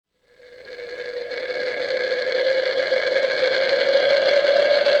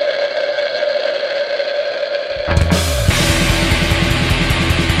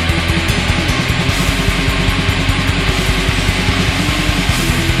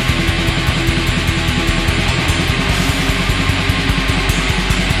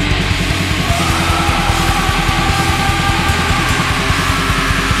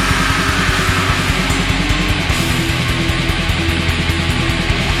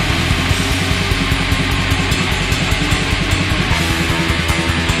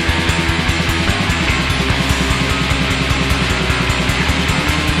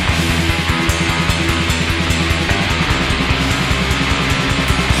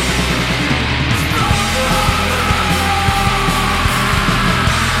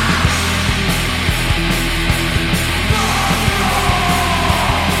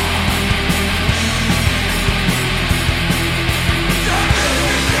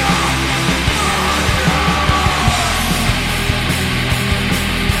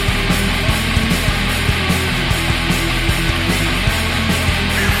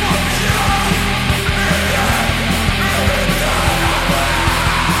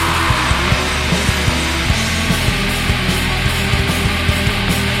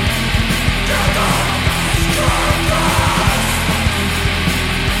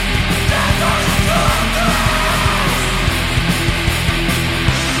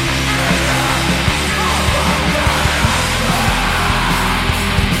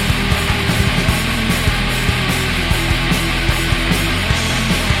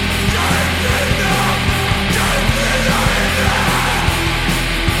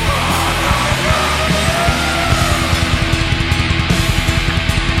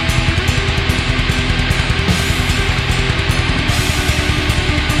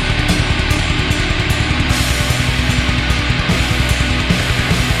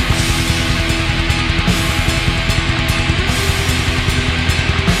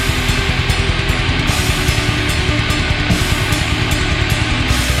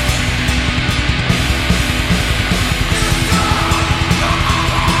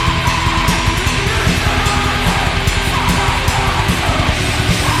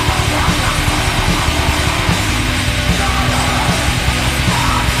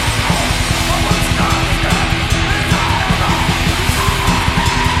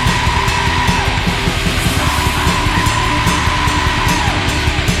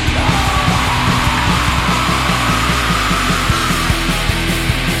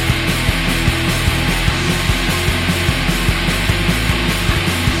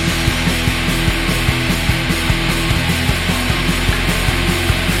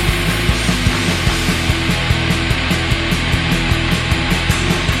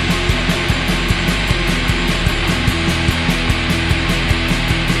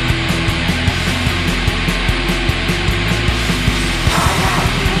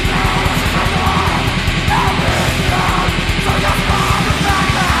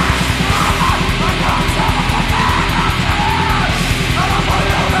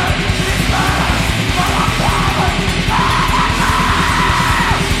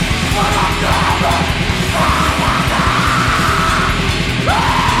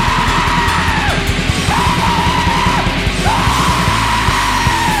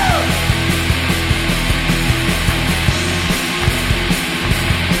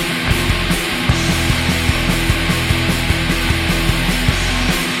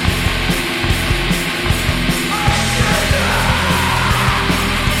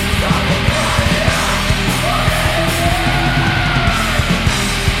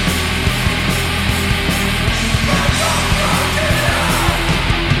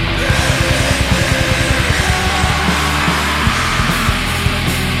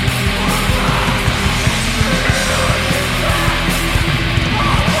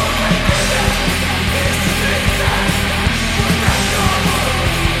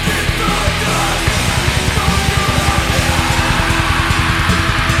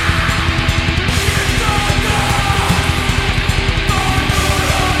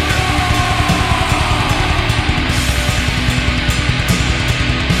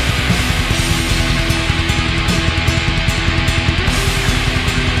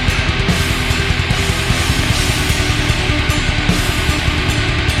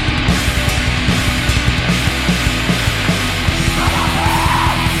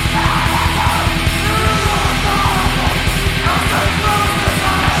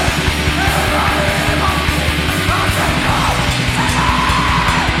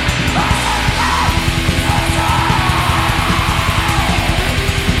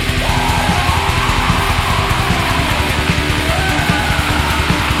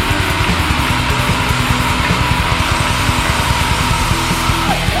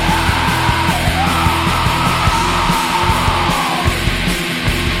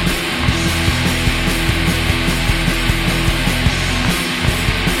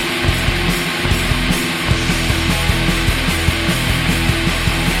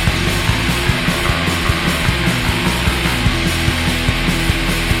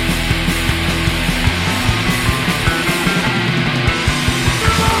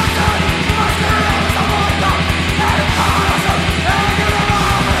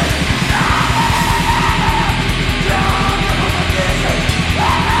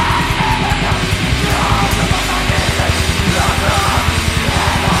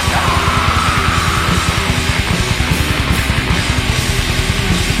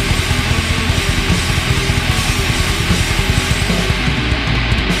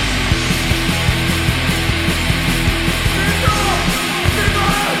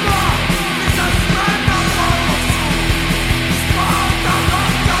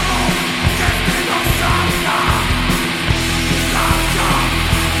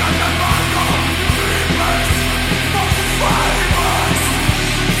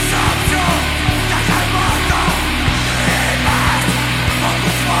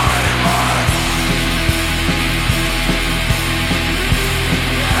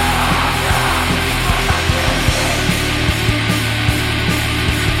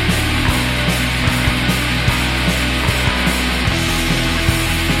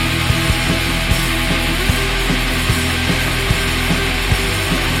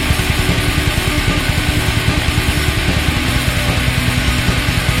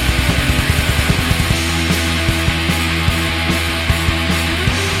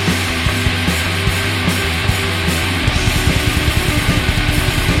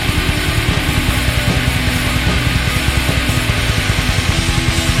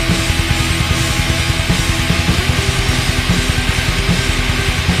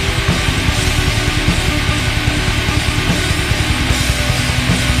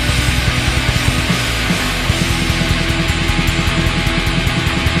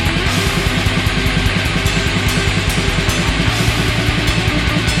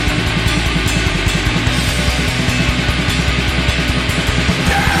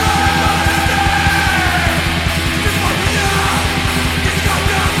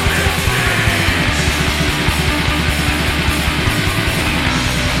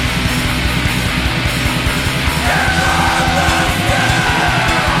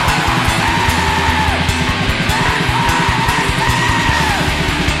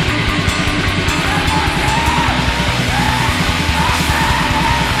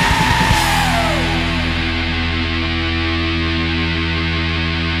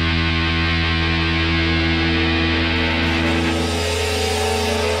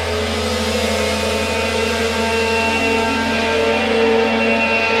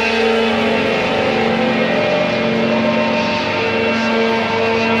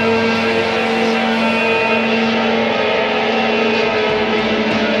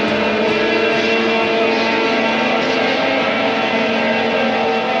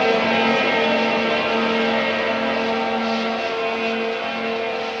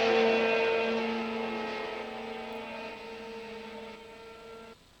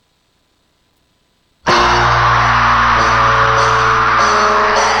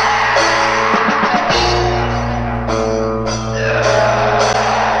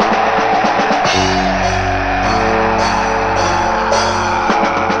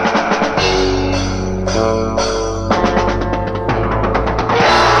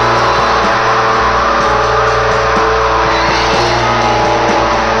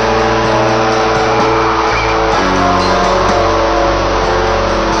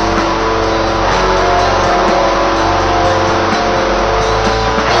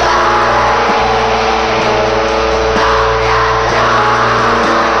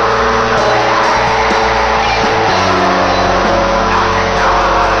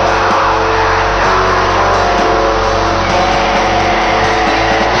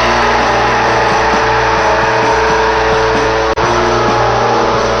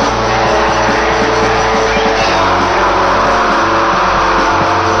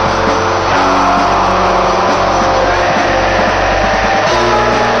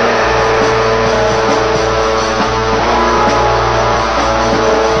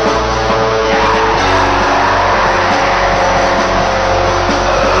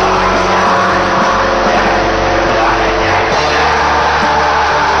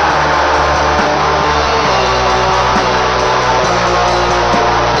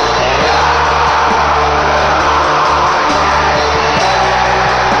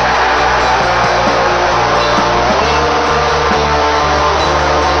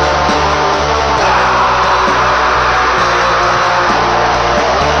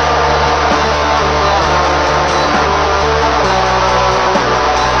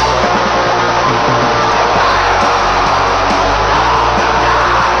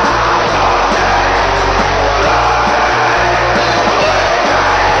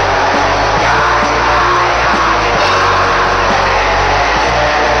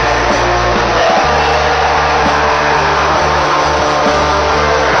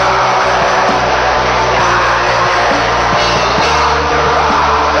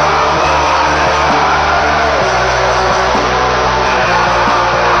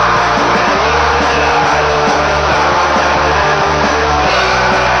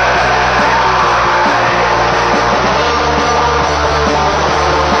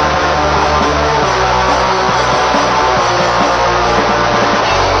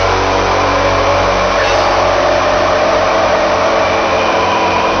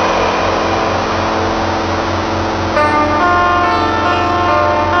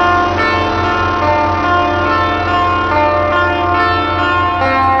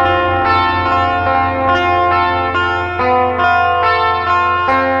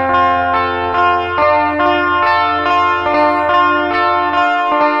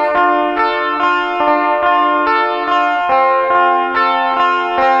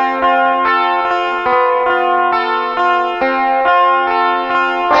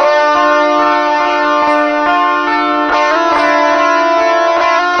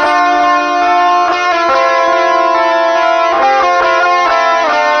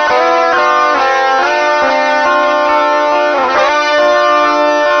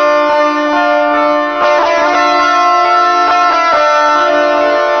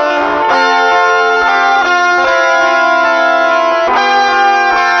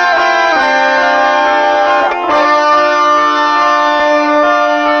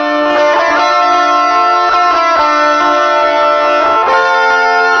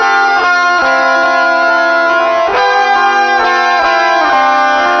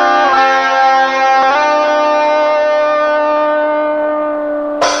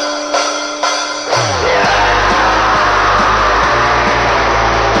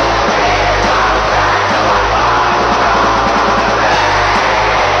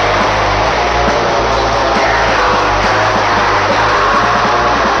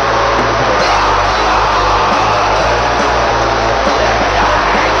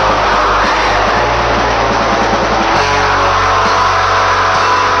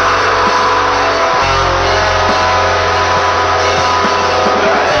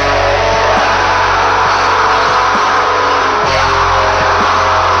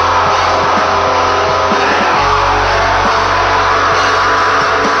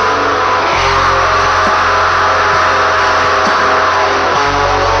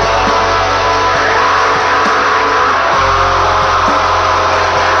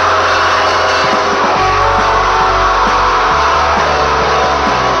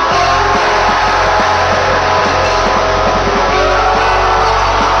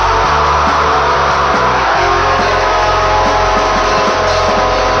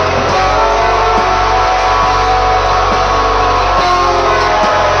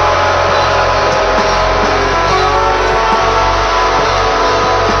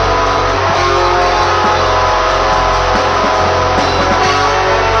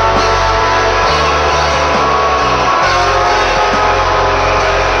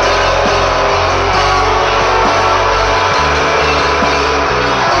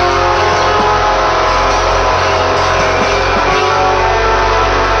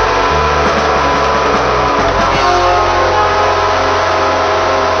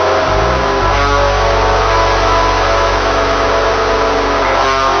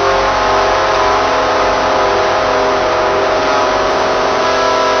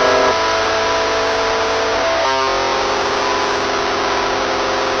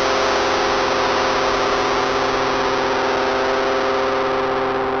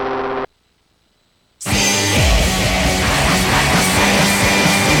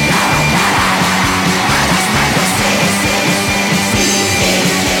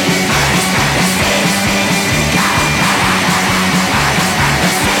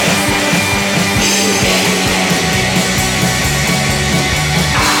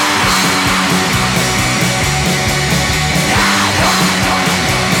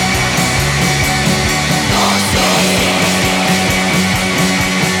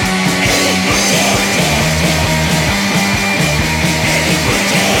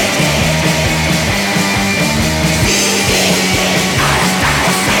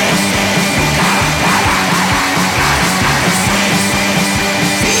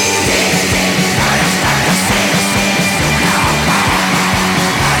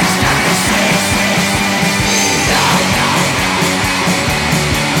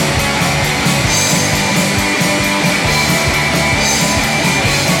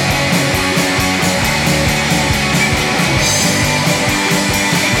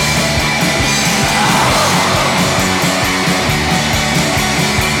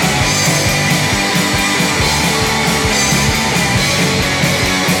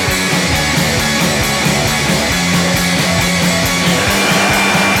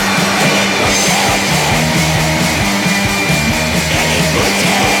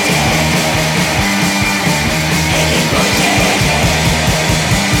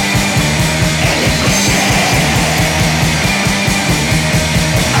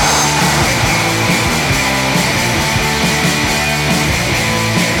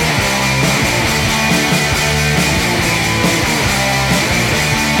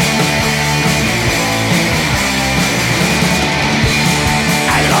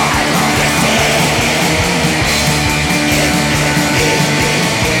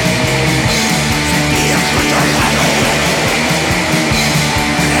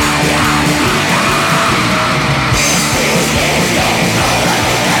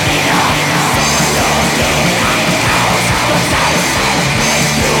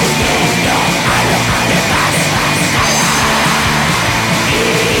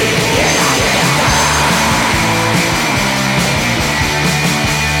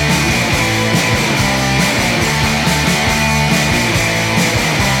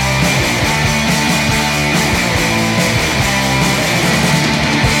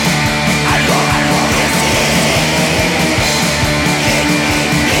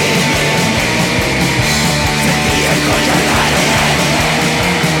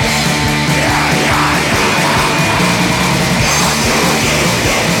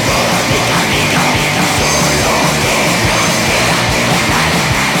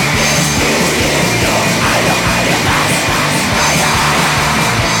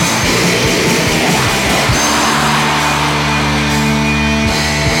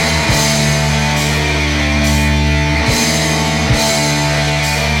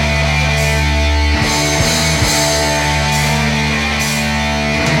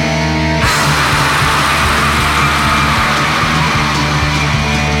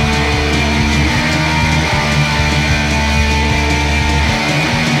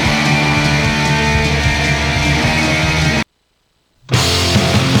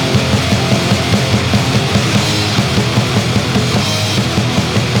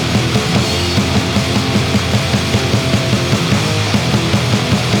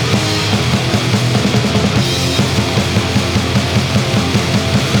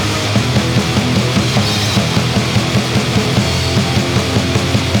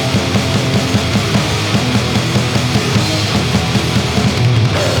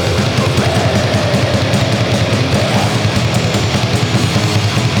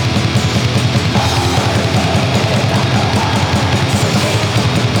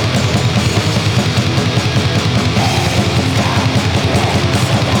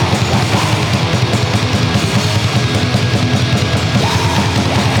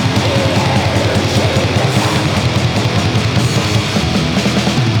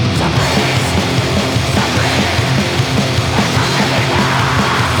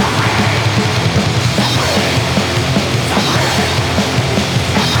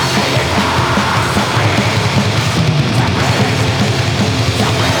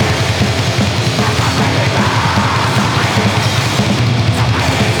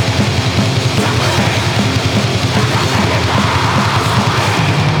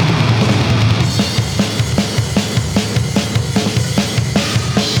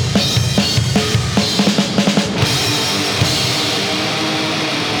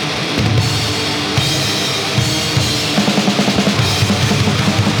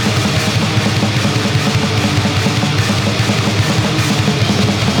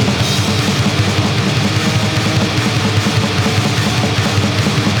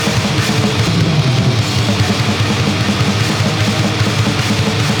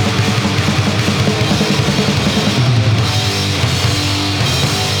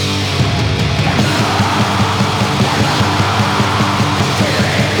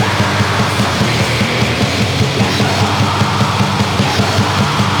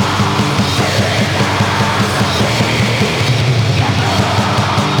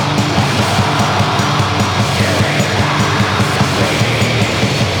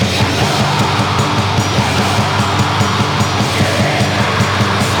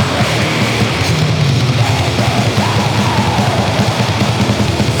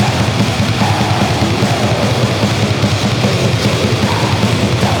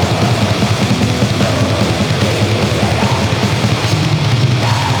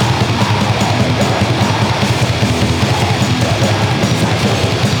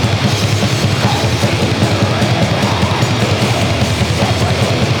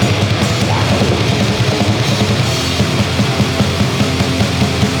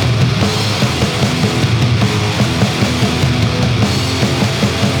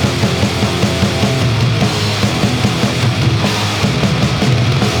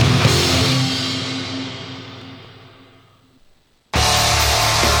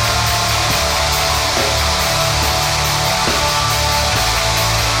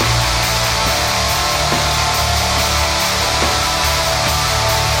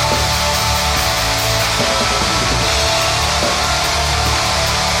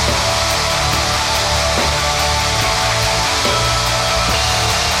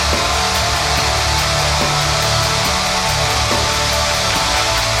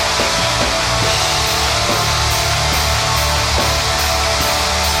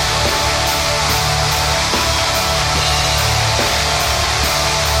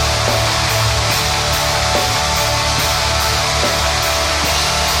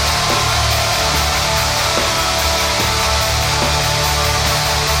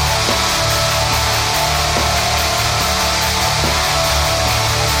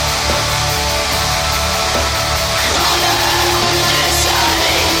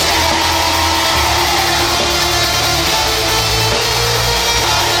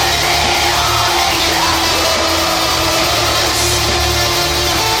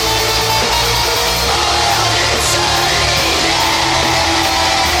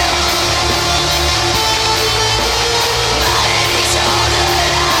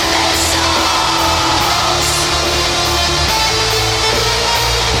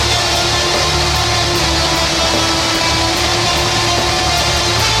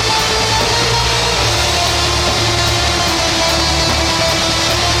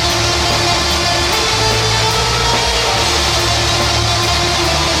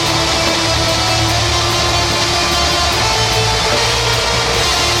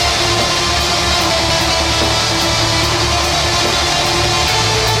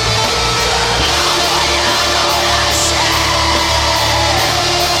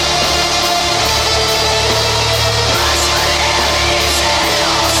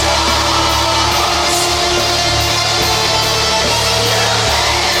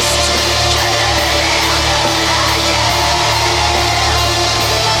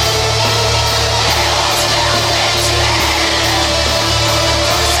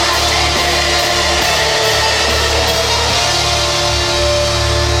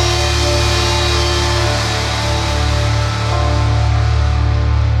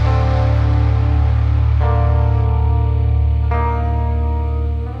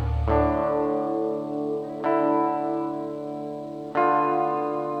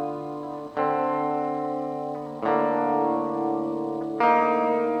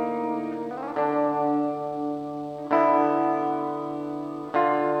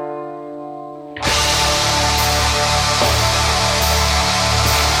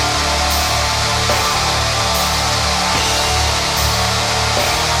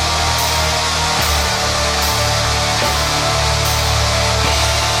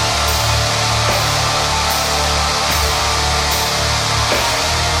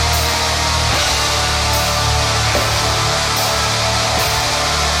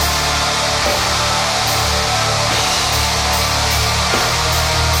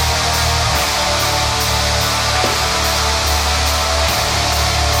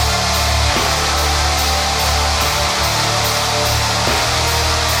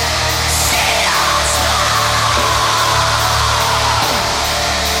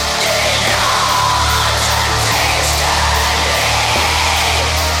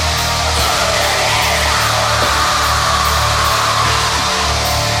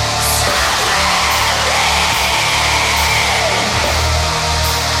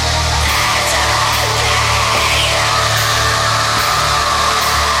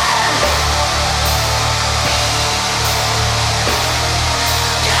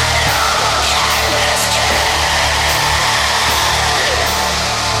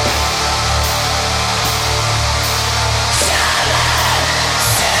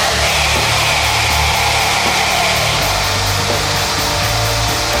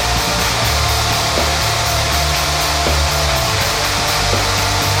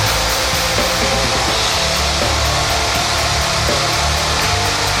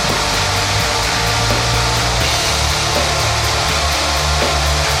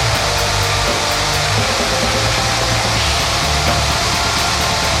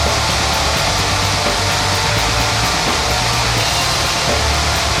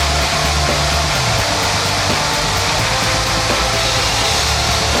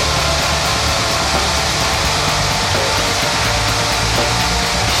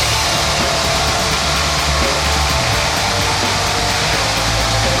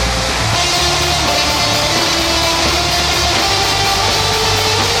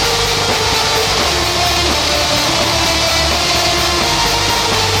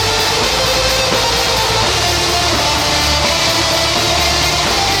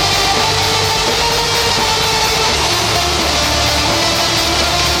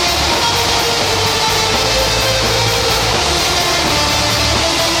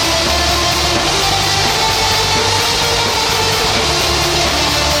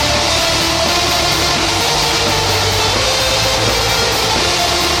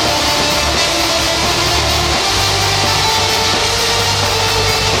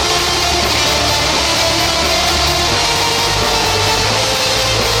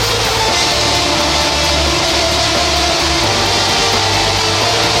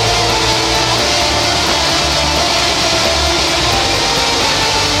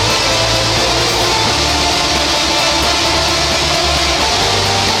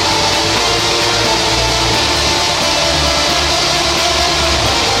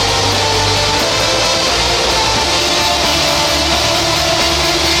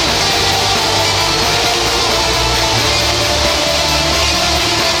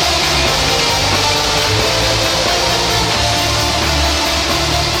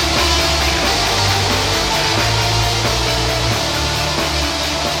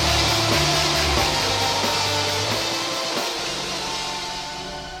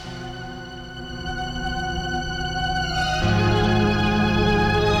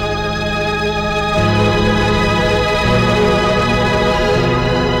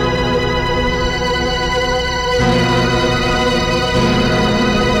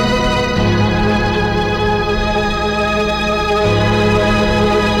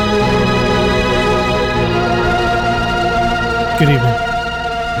Good evening.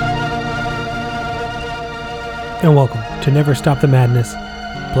 And welcome to Never Stop the Madness,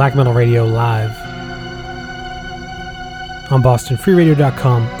 Black Metal Radio Live on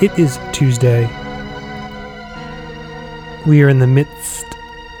BostonFreeRadio.com. It is Tuesday. We are in the midst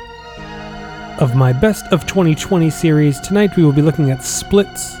of my Best of 2020 series. Tonight we will be looking at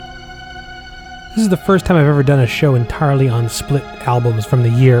splits. This is the first time I've ever done a show entirely on split albums from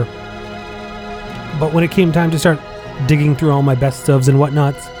the year. But when it came time to start digging through all my best ofs and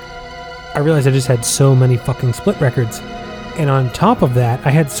whatnots, I realized I just had so many fucking split records. And on top of that,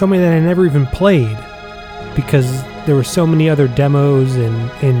 I had so many that I never even played because there were so many other demos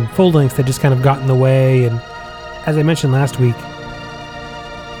and full lengths that just kind of got in the way. And as I mentioned last week,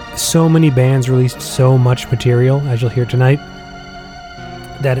 so many bands released so much material, as you'll hear tonight,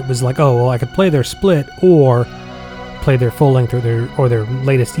 that it was like, oh, well, I could play their split or play their full length or their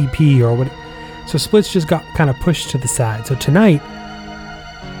latest EP or what. So splits just got kind of pushed to the side. So tonight,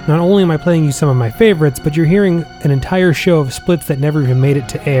 not only am I playing you some of my favorites, but you're hearing an entire show of splits that never even made it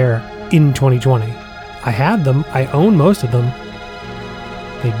to air in 2020. I had them. I own most of them.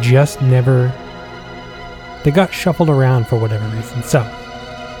 They just never... They got shuffled around for whatever reason. So,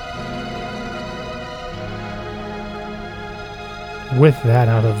 with that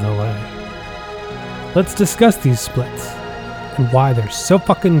out of the way, let's discuss these splits and why they're so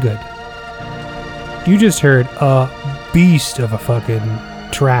fucking good. You just heard a beast of a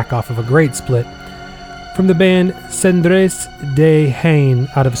fucking track off of a great split from the band Cendres de Haine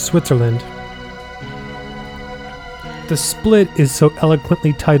out of Switzerland. The split is so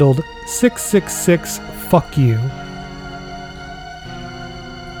eloquently titled 666 Fuck You.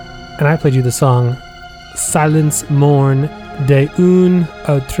 And I played you the song Silence Morn de une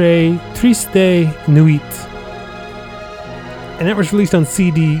autre triste nuit. And that was released on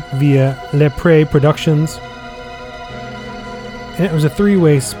CD via Le Pré Productions. And it was a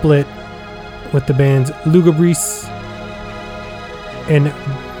three-way split with the bands Lugabris and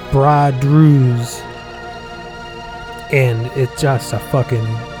Bradruz. And it's just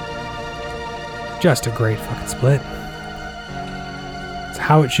a great fucking split. It's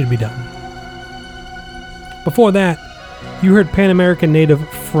how it should be done. Before that, you heard Pan American Native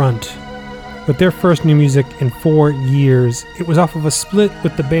Front with their first new music in 4 years. It was off of a split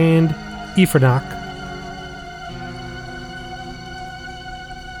with the band Ifrenak.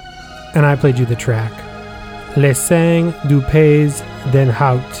 And I played you the track Les Sang du Pays den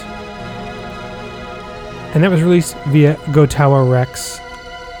Hout. And that was released via Gotawa Rex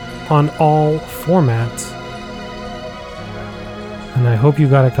on all formats. And I hope you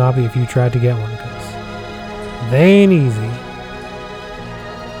got a copy if you tried to get one, because they ain't easy.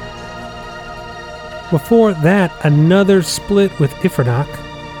 Before that, another split with Ifrenak,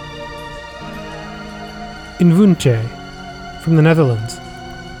 Invunche from the Netherlands.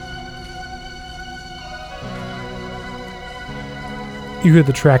 You heard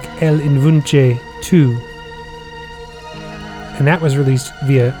the track El Invunche 2, and that was released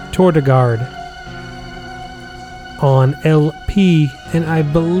via Tour de Garde on LP, and I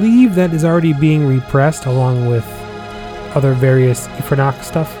believe that is already being repressed along with other various Ifrenak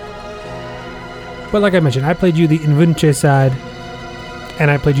stuff. But like I mentioned, I played you the Invunche side,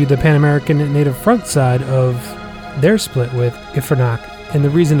 and I played you the Pan American Native Front side of their split with Ifrenak. And the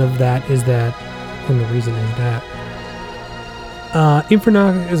reason is that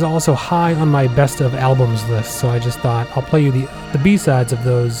Ifrenak is also high on my best of albums list, so I just thought I'll play you the B-sides of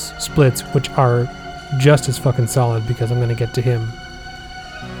those splits, which are just as fucking solid because I'm going to get to him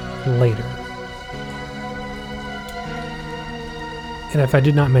later. And if I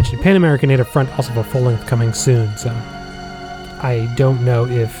did not mention, Pan American Native Front also have a full length coming soon, so I don't know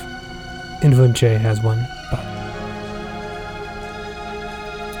if Invunche has one,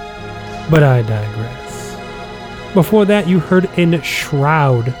 but I digress. Before that, you heard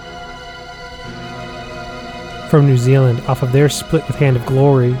Enshroud from New Zealand off of their split with Hand of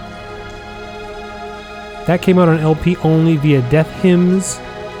Glory. That came out on LP only via Death Hymns,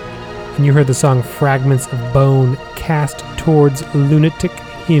 and you heard the song Fragments of Bone cast towards Lunatic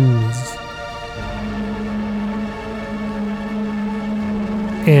Hymns.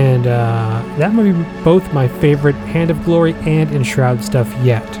 And that might be both my favorite Hand of Glory and Enshroud stuff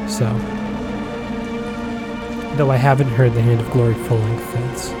yet, so. Though I haven't heard the Hand of Glory full length,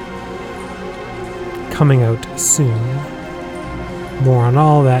 that's coming out soon. More on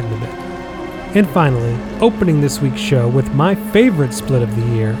all that in a bit. And finally, opening this week's show with my favorite split of the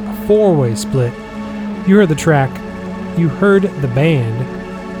year, a four-way split. You heard the track, you heard the band,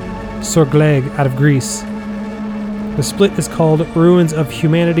 Sorgleg out of Greece. The split is called Ruins of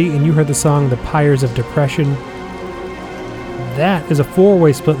Humanity, and you heard the song The Pyres of Depression. that is a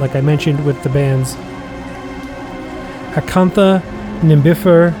four-way split, like I mentioned, with the bands Akantha,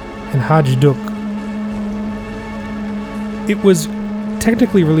 Nimbifer, and Hajduk. It was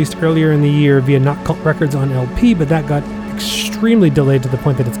technically released earlier in the year via Not Cult Records on LP, but that got extremely delayed to the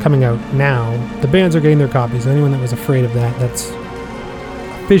point that it's coming out now. The bands are getting their copies. Anyone that was afraid of that, that's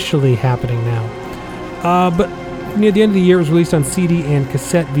officially happening now. But near the end of the year, it was released on CD and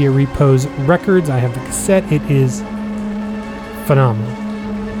cassette via Repose Records. I have the cassette. It is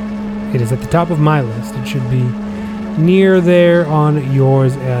phenomenal. It is at the top of my list. It should be near there on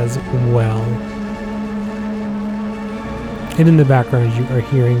yours as well. And in the background, you are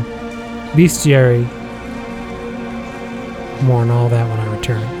hearing Bestiary. More on all that when I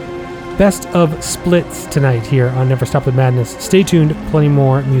return. Best of splits tonight here on Never Stop the Madness. Stay tuned, plenty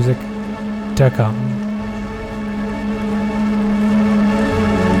more music to come.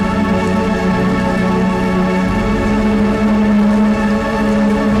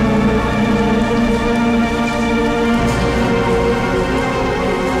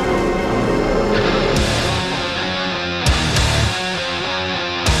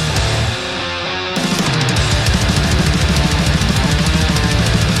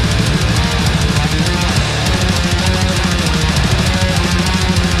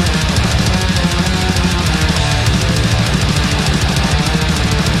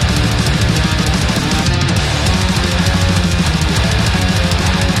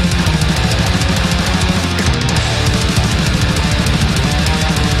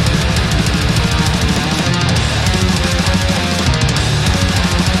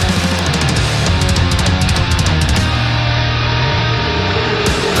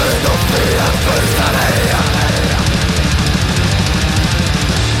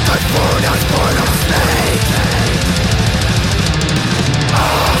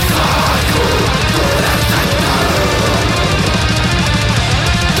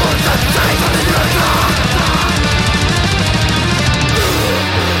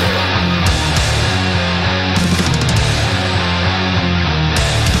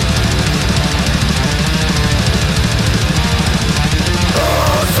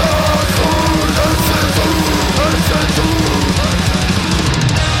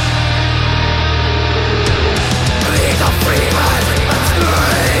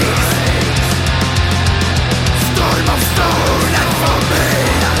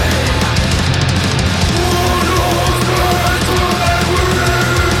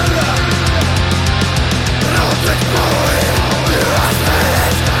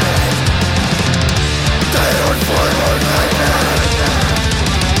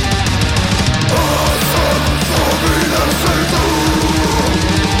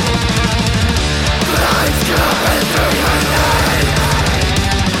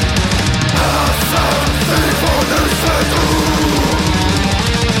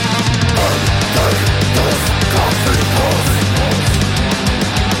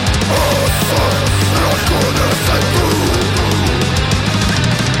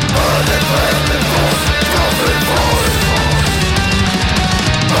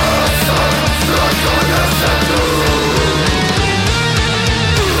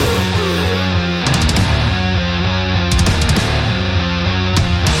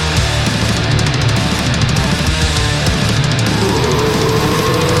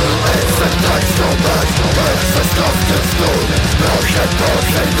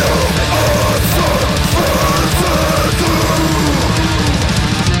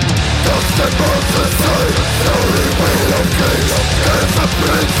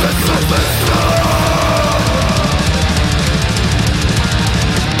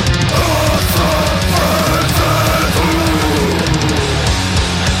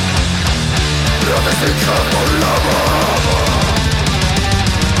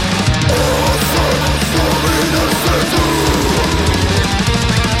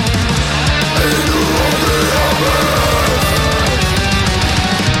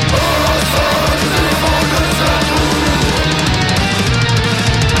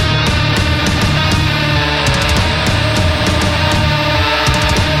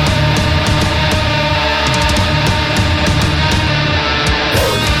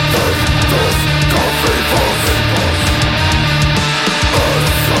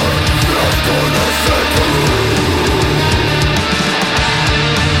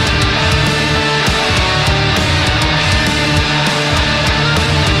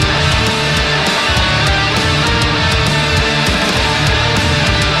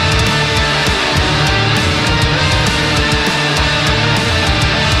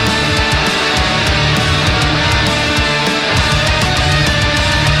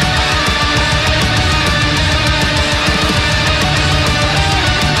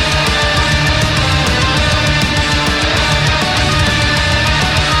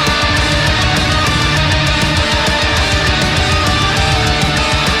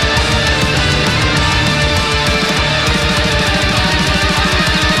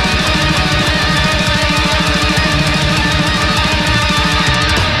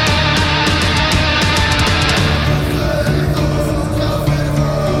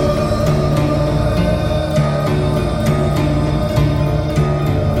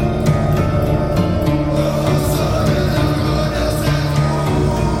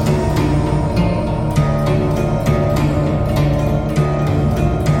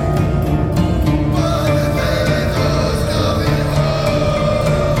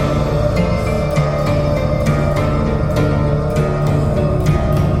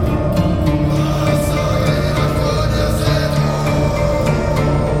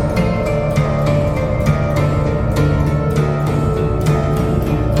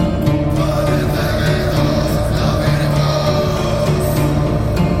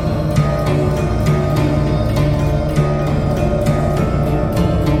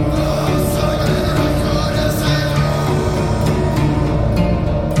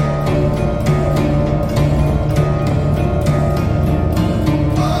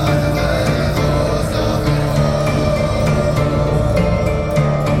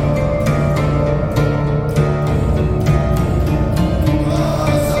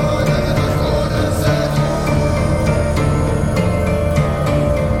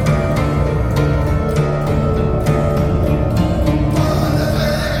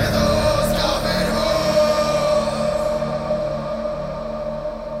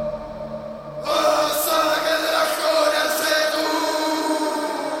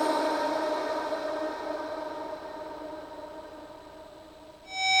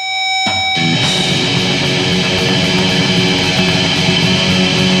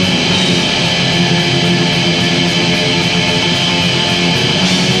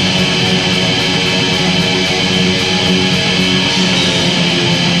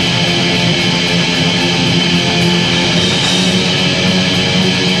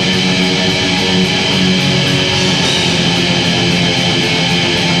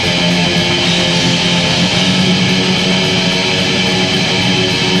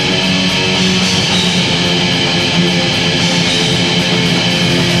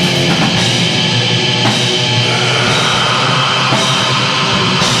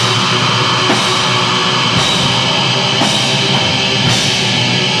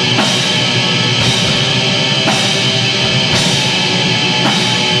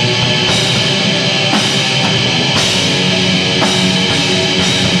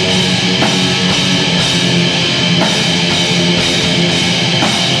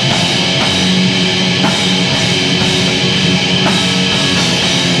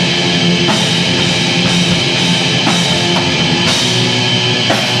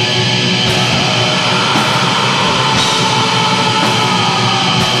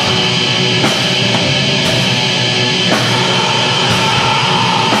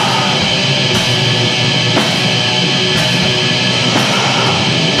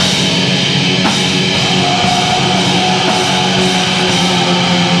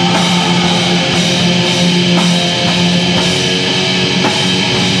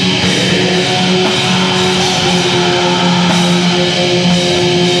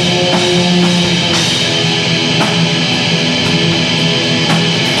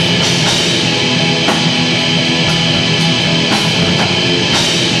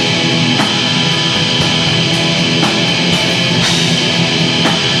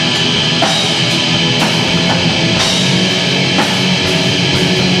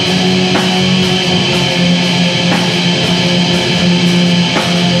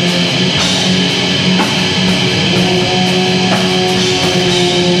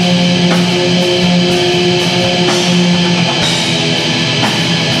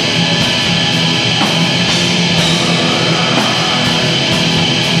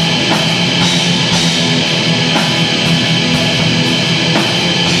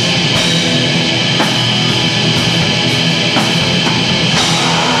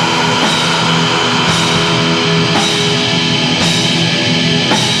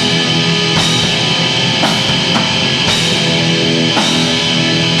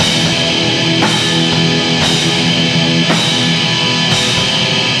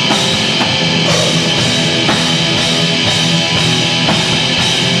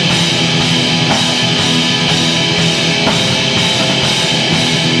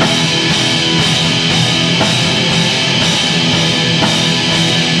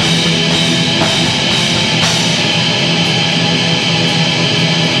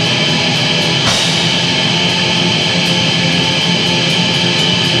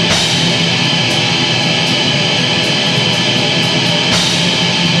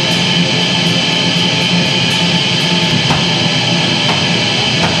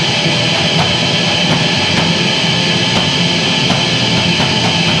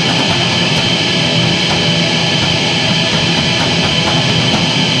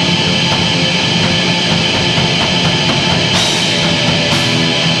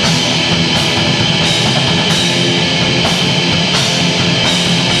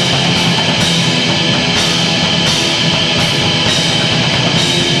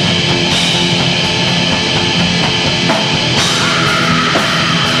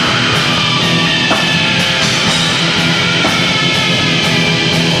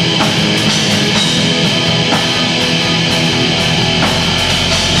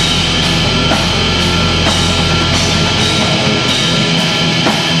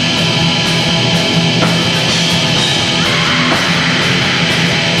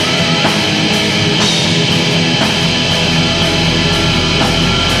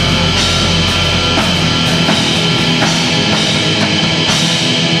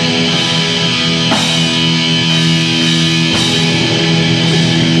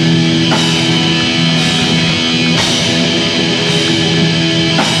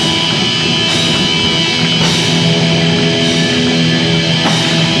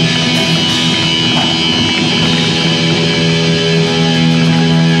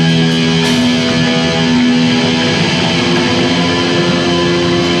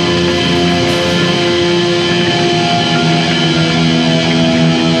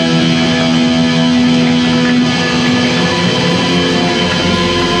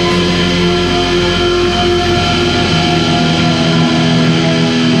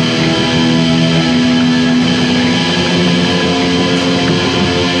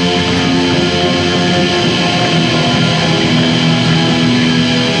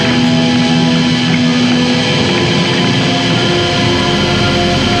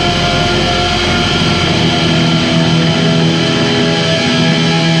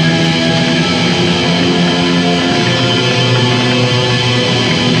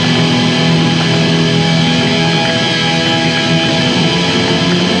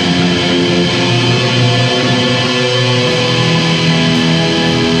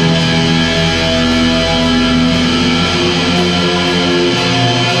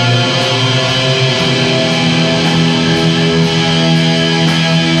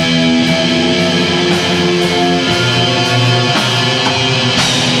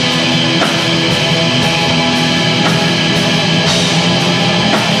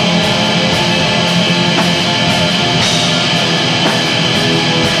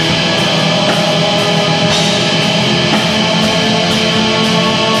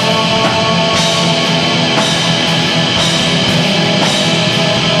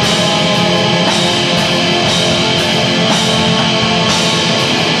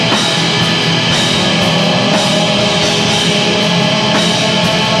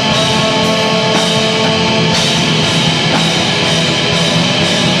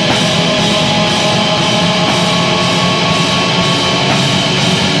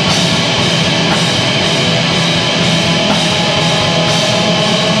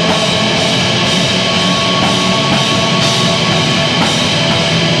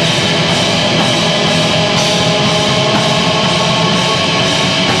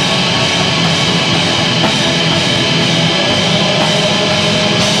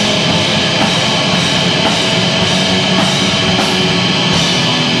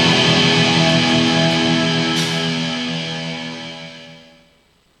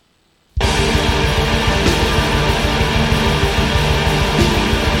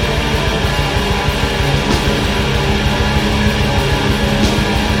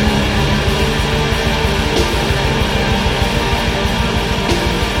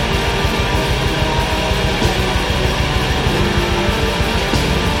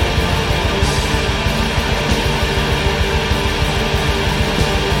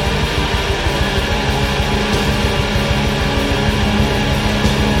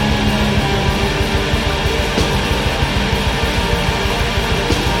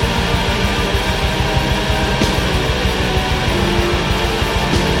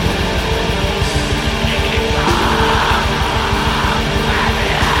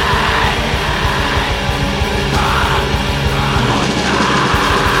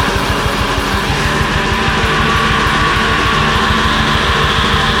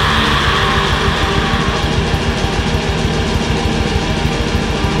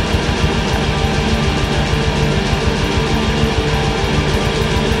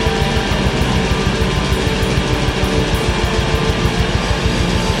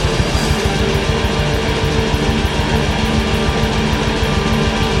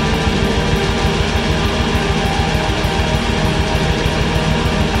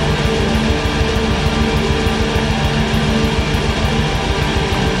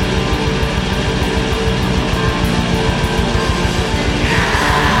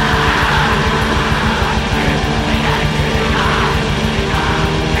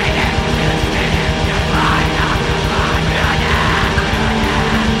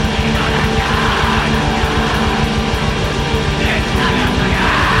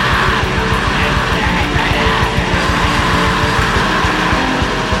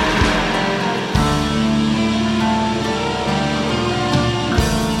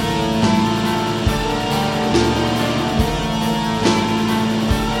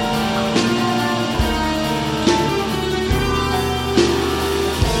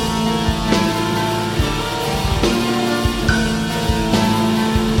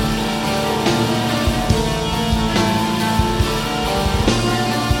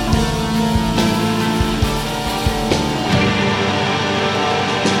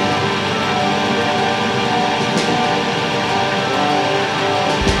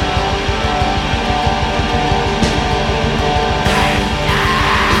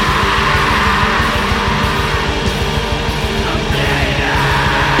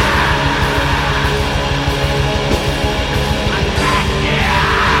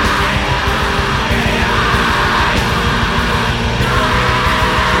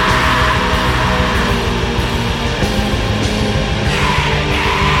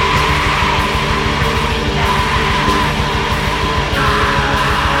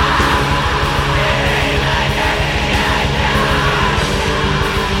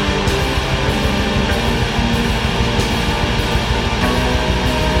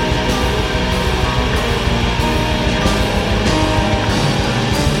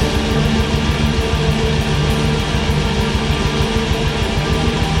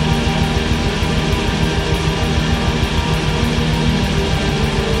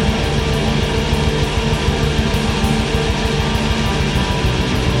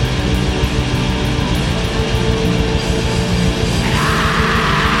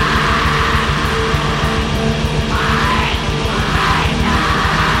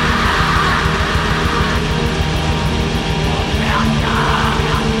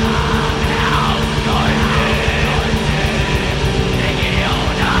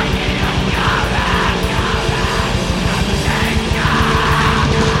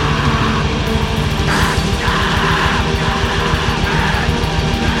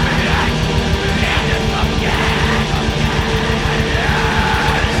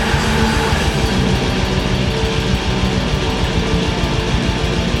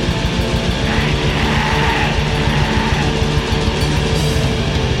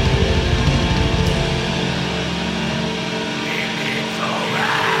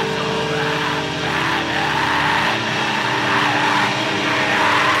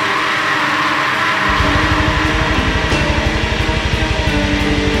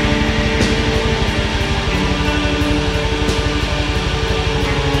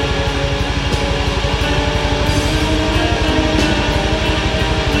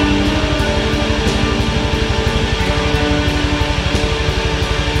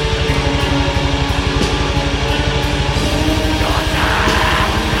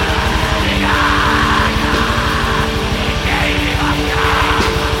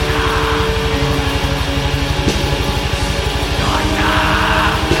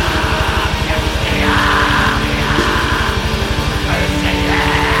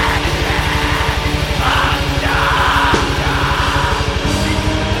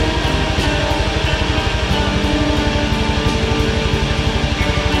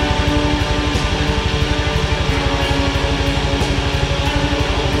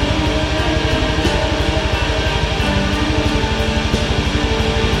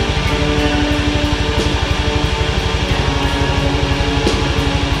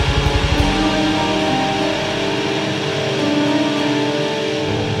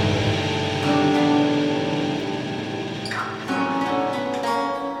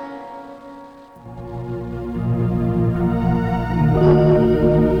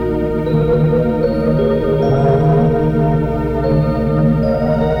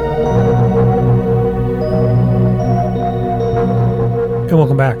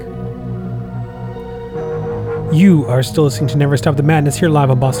 are still listening to Never Stop the Madness here live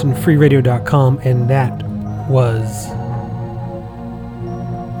on BostonFreeRadio.com, and that was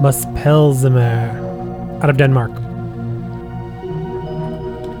Muspelsheimer out of Denmark.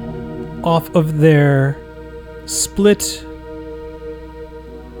 Off of their split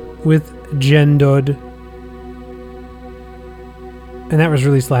with Gendod, and that was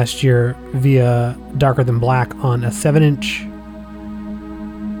released last year via Darker Than Black on a 7-inch.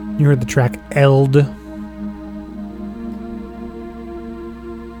 You heard the track Eld.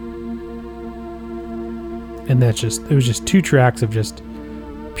 And it was just 2 tracks of just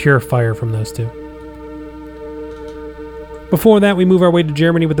pure fire from those two. Before that, we move our way to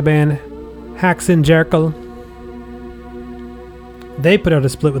Germany with the band Haxen Jerkel. They put out a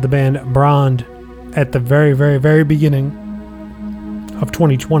split with the band Brand at the very, very, very beginning of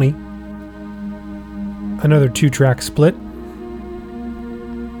 2020. Another 2-track split.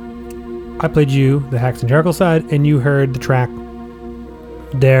 I played you the Haxen Jerkel side, and you heard the track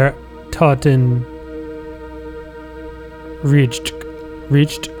Der Toten reached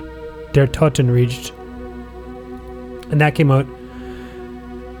Der Toten reached, and that came out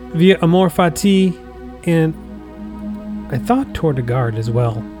via Amor Fati, and I thought Tour de Garde as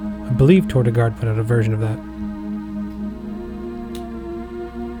well. I believe Tour de Garde put out a version of that,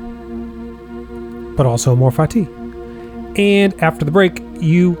 but also Amor Fati. And after the break,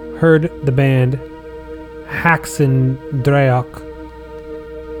 you heard the band Haxen Dreok.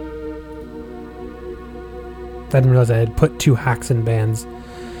 I didn't realize I had put 2 Haxen bands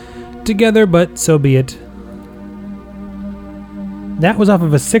together, but so be it. That was off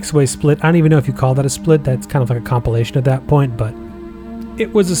of a 6-way split. I don't even know if you call that a split. That's kind of like a compilation at that point, but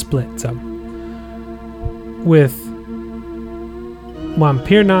it was a split. So, with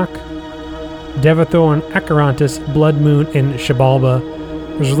Wampirnak, Devathorn, Acherontis, Blood Moon, and Shabalba.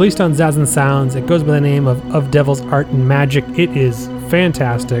 It was released on Zazen Sounds. It goes by the name of Devil's Art and Magic. It is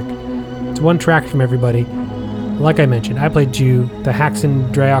fantastic. It's 1 track from everybody. Like I mentioned, I played you the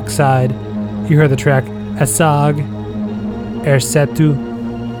Haxen Dreok side. You heard the track Asag Ersetu,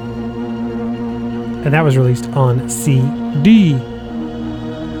 and that was released on CD.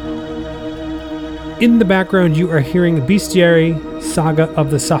 In the background, you are hearing Bestiary Saga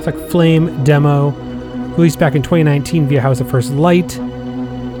of the Sophic Flame demo, released back in 2019 via House of First Light.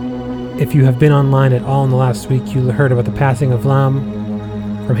 If you have been online at all in the last week, you heard about the passing of Lam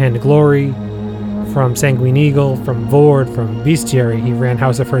from Hand to Glory, from Sanguine Eagle, from Vord, from Bestiary. He ran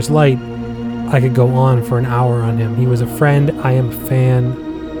House of First Light. I could go on for an hour on him. He was a friend. I am a fan.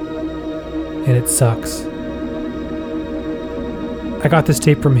 And it sucks. I got this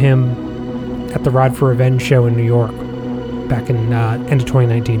tape from him at the Rod for Revenge show in New York back in end of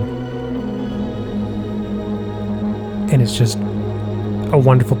 2019. And it's just a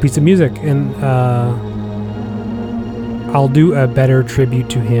wonderful piece of music. And I'll do a better tribute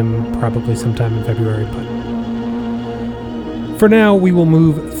to him probably sometime in February. But for now, we will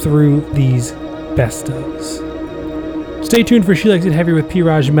move through these best ofs. Stay tuned for She Likes It Heavy with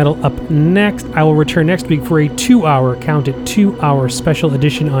P-Raj Metal up next. I will return next week for a 2-hour, count it, 2-hour special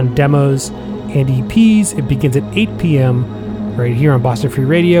edition on demos and EPs. It begins at 8 p.m. right here on Boston Free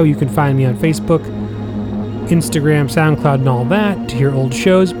Radio. You can find me on Facebook, Instagram, SoundCloud, and all that to hear old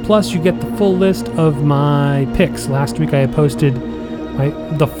shows. Plus, you get the full list of my picks. Last week I posted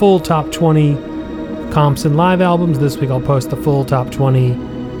the full top 20 comps and live albums. This week I'll post the full top 20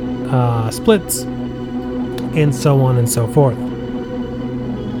 splits, and so on and so forth.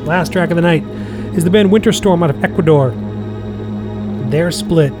 Last track of the night is the band Winterstorm out of Ecuador. Their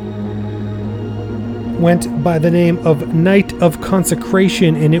split went by the name of Night of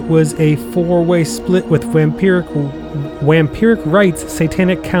Consecration, and it was a 4-way split with Vampiric Rites,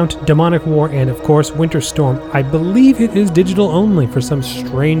 Satanic Count, Demonic War, and of course Winterstorm. I believe it is digital only for some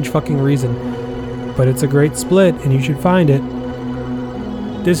strange fucking reason, but it's a great split and you should find it.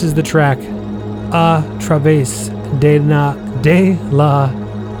 This is the track A Través de la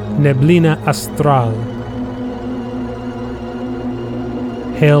Neblina Astral.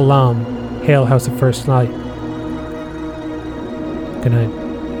 Hail Lam, hail House of First Light. Good night.